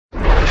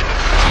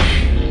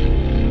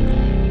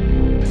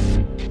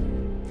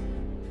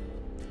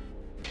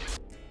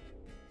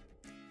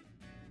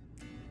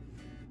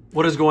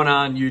What is going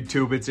on,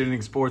 YouTube? It's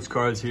Anything Sports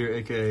Cards here,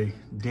 aka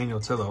Daniel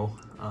Tillo.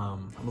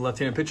 I'm a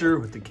left-handed pitcher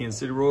with the Kansas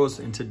City Royals,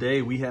 and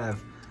today we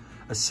have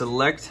a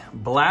select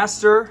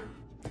blaster.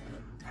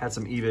 Had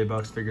some eBay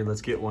bucks, figured let's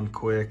get one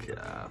quick.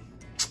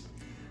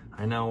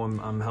 I know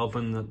I'm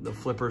helping the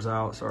flippers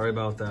out. Sorry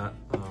about that,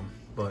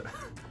 but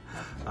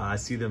I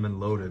see them in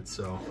loaded,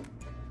 so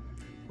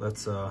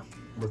let's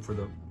look for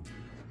the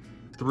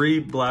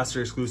 3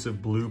 blaster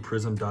exclusive blue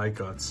prism die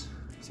cuts.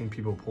 Seen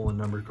people pulling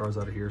numbered cards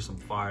out of here, some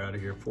fire out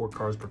of here. 4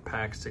 cards per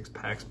pack, 6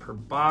 packs per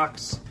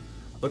box.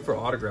 Look for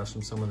autographs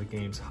from some of the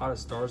games.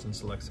 Hottest stars and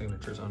select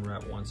signatures.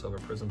 Unwrap 1 silver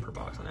prism per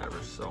box on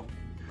average. So,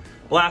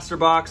 blaster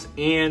box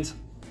and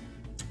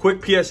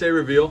quick PSA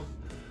reveal.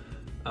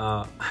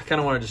 I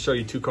kind of wanted to show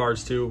you 2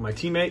 cards too. My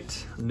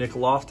teammate, Nick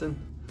Lofton,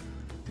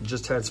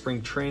 just had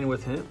spring training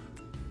with him,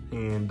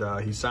 and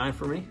he signed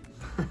for me.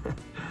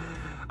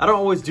 I don't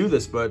always do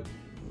this, but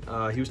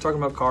he was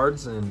talking about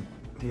cards and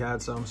he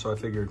had some, so I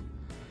figured.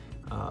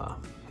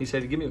 He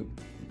said, give me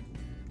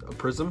a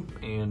prism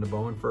and a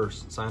Bowman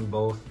first. Signed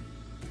both.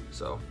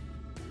 So,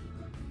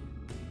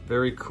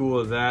 very cool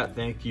of that.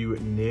 Thank you,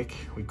 Nick.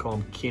 We call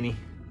him Kenny.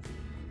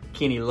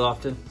 Kenny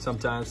Lofton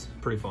sometimes.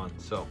 Pretty fun.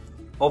 So,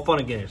 all fun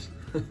and games.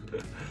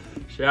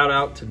 Shout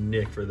out to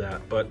Nick for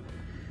that. But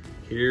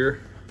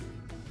here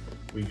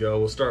we go.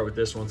 We'll start with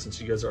this one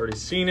since you guys already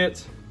seen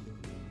it.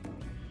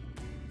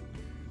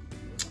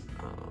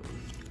 I'm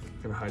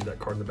going to hide that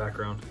card in the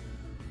background.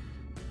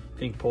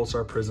 Pink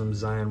Pulsar Prism,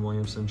 Zion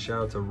Williamson.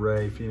 Shout out to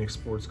Ray, Phoenix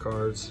Sports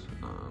Cards.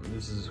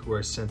 This is who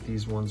I sent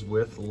these ones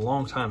with a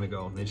long time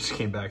ago, and they just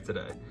came back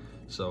today.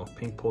 So,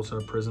 Pink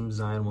Pulsar Prism,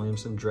 Zion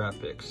Williamson, draft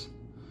picks.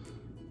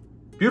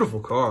 Beautiful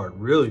card,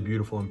 really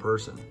beautiful in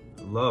person.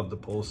 Love the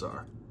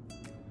Pulsar.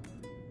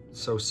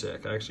 So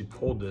sick. I actually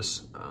pulled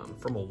this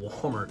from a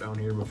Walmart down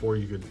here before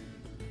you could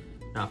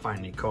not find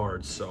any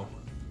cards. So,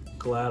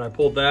 glad I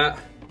pulled that.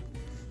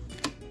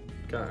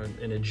 Got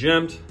an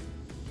gemmed.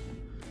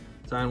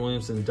 Zion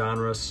Williamson,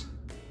 Donruss.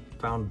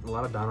 Found a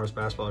lot of Donruss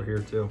basketball out here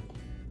too.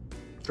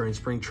 During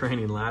spring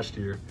training last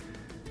year,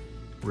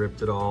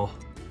 ripped it all.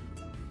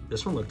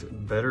 This one looked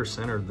better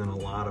centered than a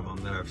lot of them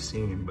that I've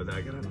seen, but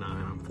I got a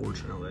 9,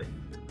 unfortunately.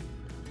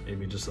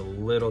 Maybe just a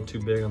little too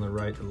big on the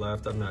right to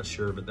left, I'm not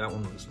sure, but that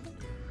one was,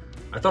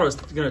 I thought it was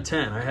gonna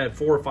 10. I had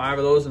 4 or 5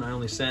 of those and I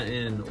only sent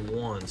in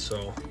 1,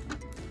 so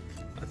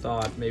I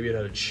thought maybe it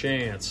had a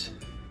chance.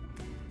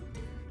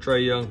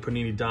 Trae Young,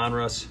 Panini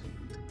Donruss.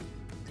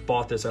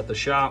 Bought this at the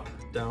shop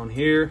down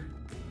here,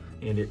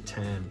 and it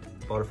 10.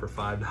 Bought it for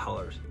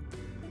 $5.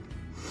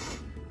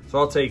 So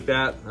I'll take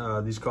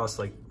that. These cost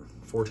like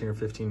 14 or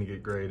 15 to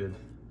get graded.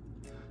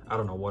 I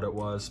don't know what it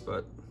was,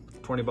 but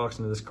 20 bucks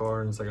into this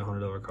card, and it's like a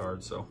 $100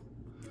 card. So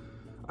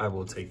I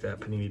will take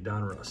that. Panini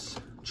Donruss.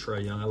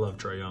 Trae Young. I love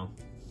Trae Young.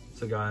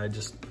 It's a guy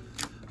just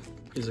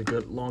is a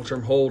good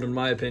long-term hold in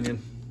my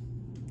opinion,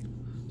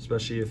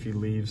 especially if he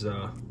leaves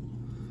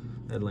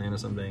Atlanta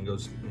someday and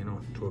goes, you know,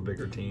 to a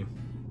bigger team.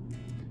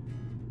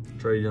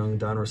 Trae Young,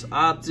 Donruss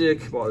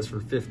Optic. Bought this for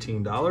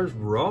 $15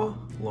 raw,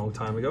 a long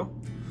time ago.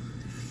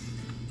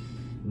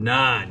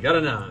 9, got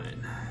a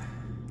 9.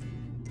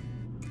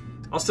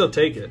 I'll still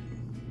take it.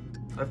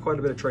 I have quite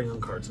a bit of Trae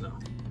Young cards now.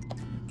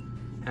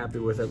 Happy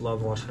with it.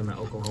 Love watching him at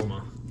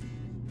Oklahoma.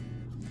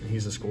 And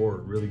he's a scorer,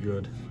 really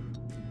good.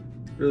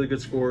 Really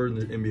good scorer in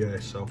the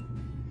NBA, so.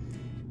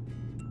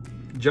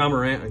 John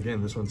Morant,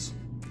 again, this one's,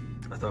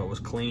 I thought it was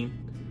clean.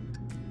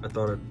 I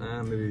thought it,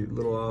 maybe a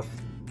little off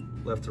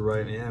left to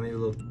right. Yeah, maybe a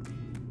little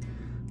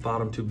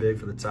bottom too big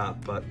for the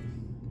top, but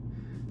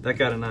that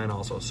got a 9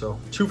 also. So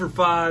 2 for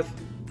 5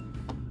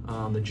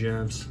 on the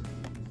gems.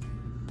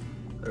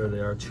 There they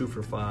are, 2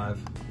 for 5.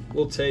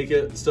 We'll take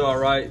it. Still all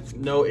right.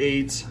 No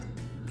 8s.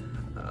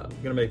 I'm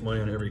gonna make money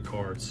on every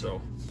card.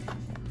 So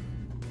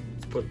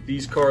let's put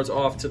these cards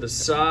off to the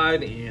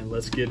side and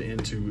let's get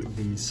into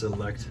the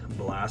select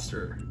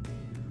blaster.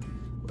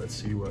 Let's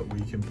see what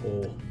we can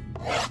pull.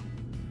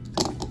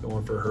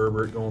 Going for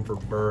Herbert. Going for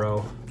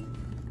Burrow.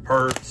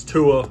 Hurts,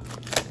 Tua,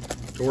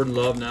 Jordan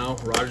Love now.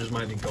 Rodgers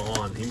might be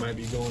gone. He might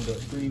be going to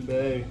Green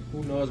Bay.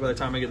 Who knows? By the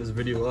time I get this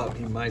video up,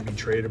 he might be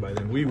traded by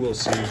then. We will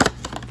see.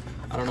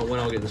 I don't know when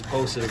I'll get this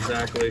posted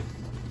exactly.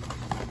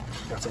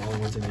 Got some other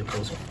ones I need to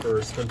post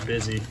first. Been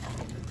busy.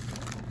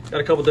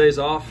 Got a couple days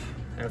off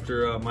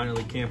after minor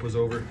league camp was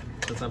over,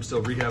 since I'm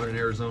still rehabbing in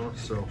Arizona.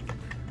 So,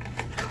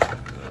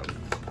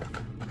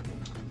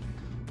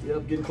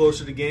 yep, getting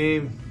closer to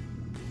games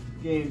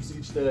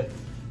each day.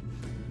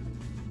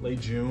 Late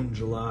June,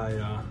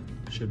 July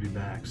should be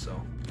back.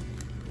 So,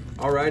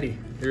 alrighty,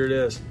 here it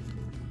is.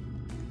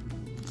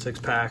 6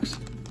 packs.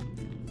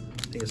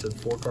 I think it said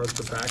 4 cards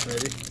per pack,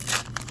 maybe.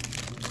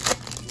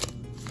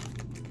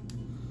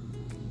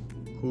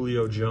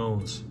 Julio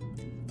Jones.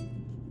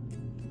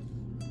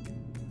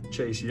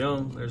 Chase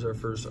Young. There's our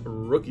first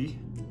rookie.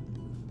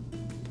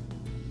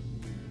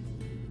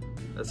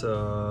 That's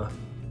a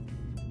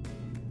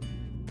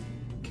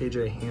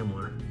KJ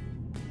Hamler.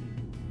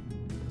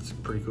 That's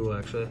pretty cool,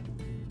 actually.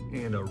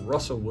 And a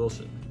Russell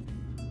Wilson.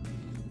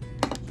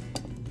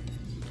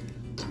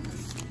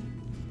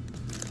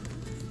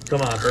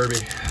 Come on, Herbie.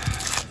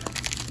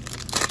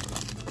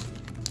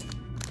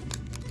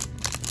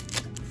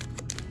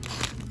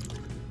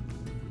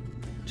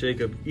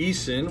 Jacob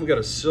Eason. We got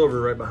a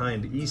silver right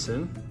behind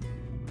Eason.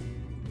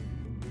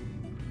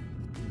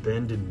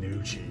 Ben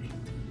DiNucci.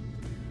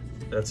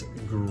 That's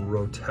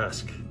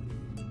grotesque.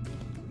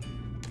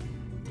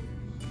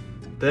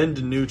 Ben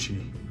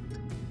DiNucci.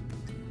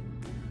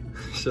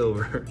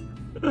 Silver.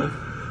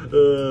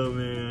 Oh,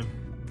 man.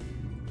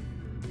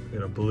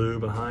 Got a blue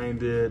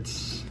behind it.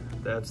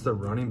 That's the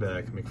running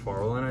back.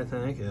 McFarlane, I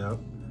think. Yeah.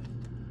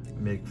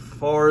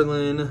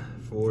 McFarlane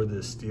for the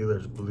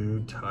Steelers.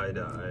 Blue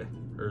tie-dye.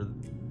 Or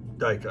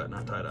die cut,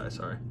 not tie-dye,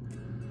 sorry.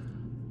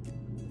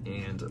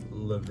 And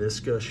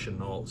LaVisca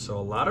Chenault. So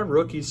a lot of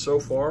rookies so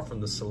far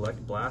from the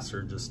Select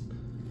Blaster, just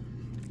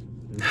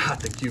not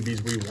the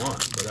QBs we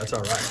want, but that's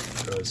all right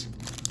because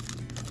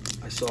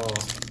I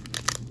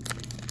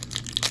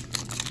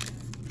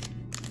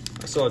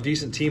saw a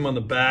decent team on the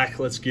back.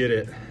 Let's get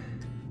it.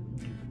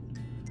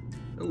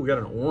 Oh, we got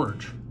an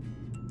orange.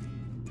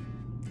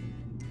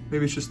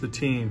 Maybe it's just the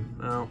team.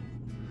 Oh,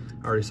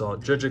 I already saw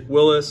it. Jedrick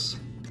Willis.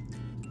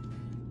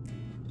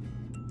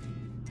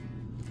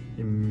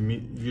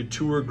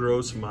 Yetur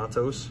Gross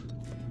Matos.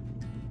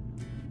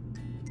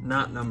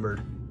 Not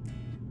numbered.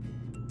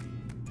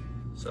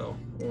 So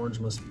orange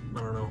must, I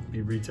don't know,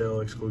 be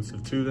retail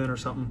exclusive too then or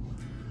something.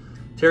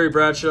 Terry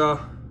Bradshaw.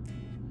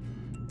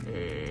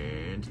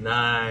 And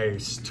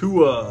nice.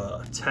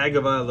 Tua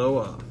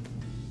Tagovailoa.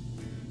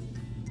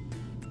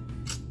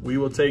 We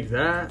will take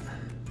that.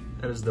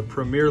 That is the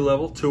premier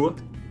level Tua.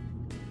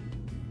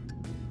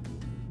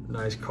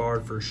 Nice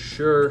card for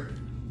sure.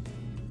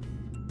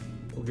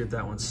 We'll get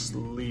that one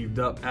sleeved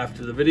up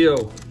after the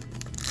video.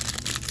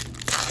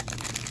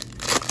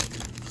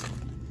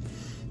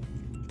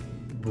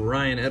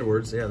 Brian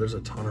Edwards. Yeah, there's a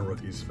ton of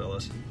rookies,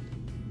 fellas.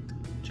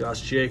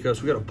 Josh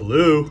Jacobs. We got a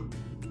blue.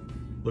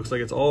 Looks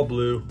like it's all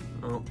blue.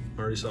 Oh,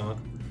 already saw it.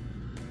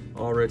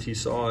 Already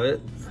saw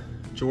it.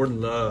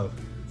 Jordan Love.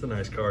 It's a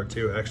nice card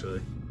too,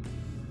 actually.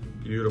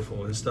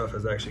 Beautiful. His stuff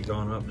has actually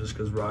gone up just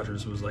because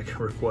Rodgers was like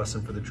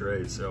requesting for the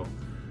trade. So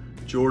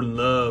Jordan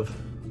Love.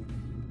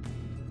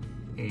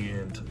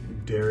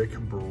 And Derek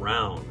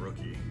Brown,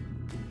 rookie.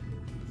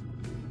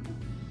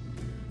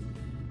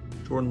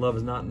 Jordan Love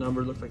is not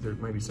numbered. Looks like there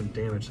might be some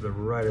damage to the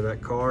right of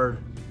that card.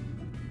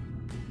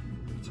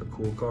 It's a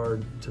cool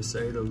card, to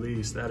say the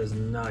least. That is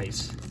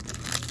nice.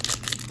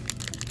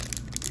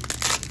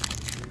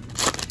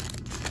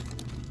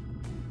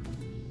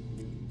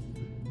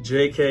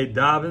 J.K.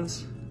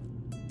 Dobbins.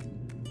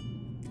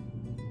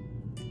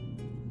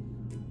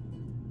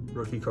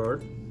 Rookie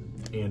card.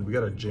 And we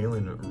got a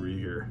Jalen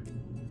Reagor.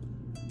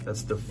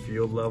 That's the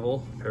field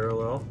level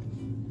parallel.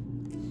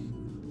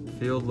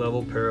 Field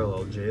level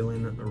parallel,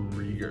 Jalen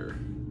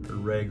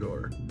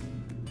Reagor.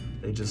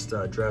 They just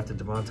drafted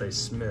Devontae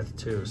Smith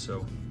too,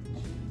 so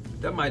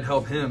that might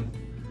help him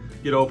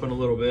get open a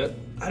little bit.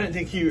 I didn't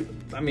think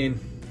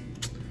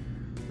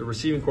the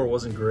receiving core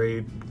wasn't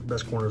great.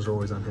 Best corners are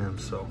always on him,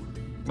 so.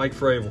 Mike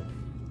Frabel.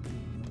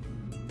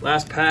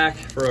 Last pack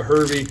for a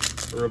Herbie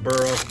or a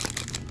Burrow.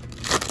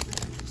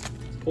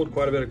 Pulled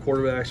quite a bit of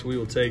quarterbacks, so we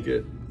will take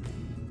it.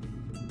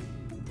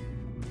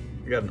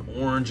 We got an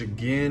orange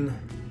again.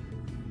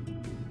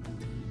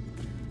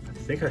 I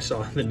think I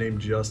saw the name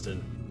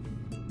Justin.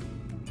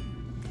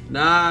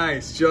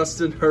 Nice,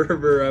 Justin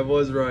Herbert. I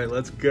was right.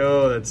 Let's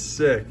go. That's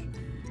sick.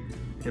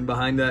 And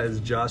behind that is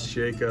Josh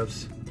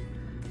Jacobs.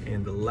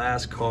 And the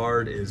last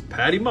card is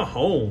Patty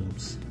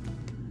Mahomes.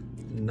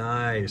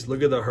 Nice.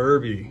 Look at the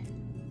Herbie.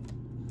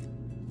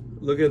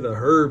 Look at the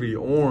Herbie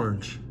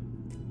orange.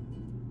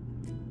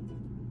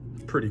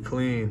 Pretty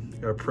clean.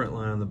 Got a print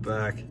line on the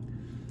back.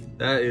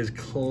 That is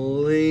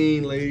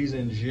clean, ladies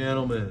and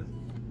gentlemen.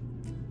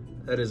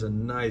 That is a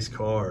nice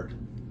card.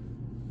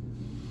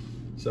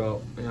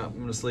 So, yeah, I'm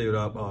gonna sleeve it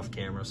up off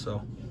camera.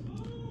 So,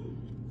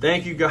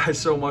 thank you guys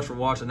so much for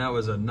watching. That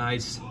was a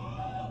nice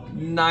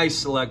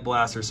Select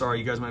Blaster. Sorry,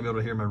 you guys might be able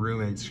to hear my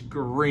roommate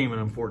screaming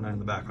on Fortnite in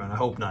the background. I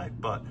hope not,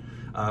 but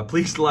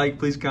please like,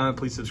 please comment,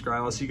 please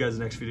subscribe. I'll see you guys in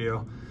the next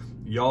video.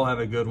 Y'all have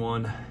a good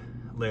one.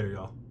 Later,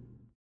 y'all.